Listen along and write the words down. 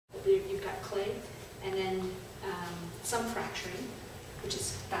you've got clay, and then some fracturing, which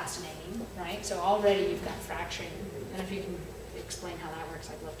is fascinating, right? So already you've got fracturing, and if you can explain how that works,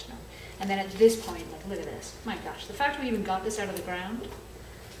 I'd love to know. And then at this point, like, look at this. My gosh, the fact we even got this out of the ground,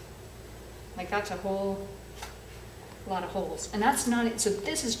 like, that's a whole lot of holes. And that's not, so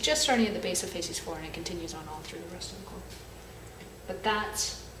this is just starting at the base of facies 4, and it continues on all through the rest of the core. But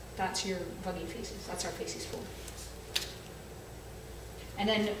that's your vuggy facies. That's our facies 4. And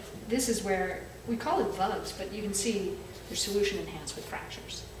then this is where, we call it vugs, but you can see they're solution enhanced with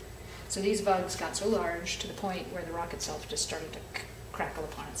fractures. So these vugs got so large to the point where the rock itself just started to crackle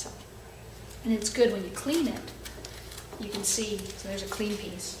upon itself. And it's good when you clean it, you can see, so there's a clean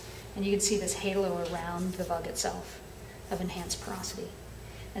piece, and you can see this halo around the vug itself of enhanced porosity.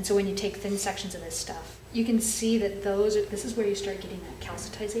 And so when you take thin sections of this stuff, you can see that this is where you start getting that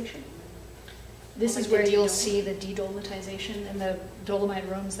calcitization. This is where you'll see the dedolomitization and the dolomite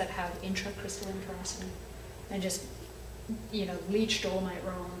rhombs that have intracrystalline porosity. And just, you know, leach dolomite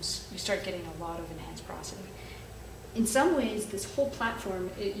rhombs, you start getting a lot of enhanced porosity. In some ways, this whole platform,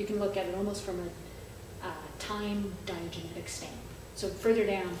 you can look at it almost from a time diagenetic stamp. So further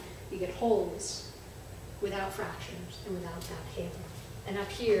down, you get holes without fractures and without that halo. And up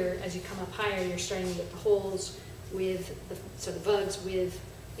here, as you come up higher, you're starting to get the holes with, the vugs with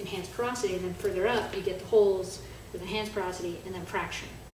enhanced porosity, and then further up, you get the holes with enhanced porosity and then fraction.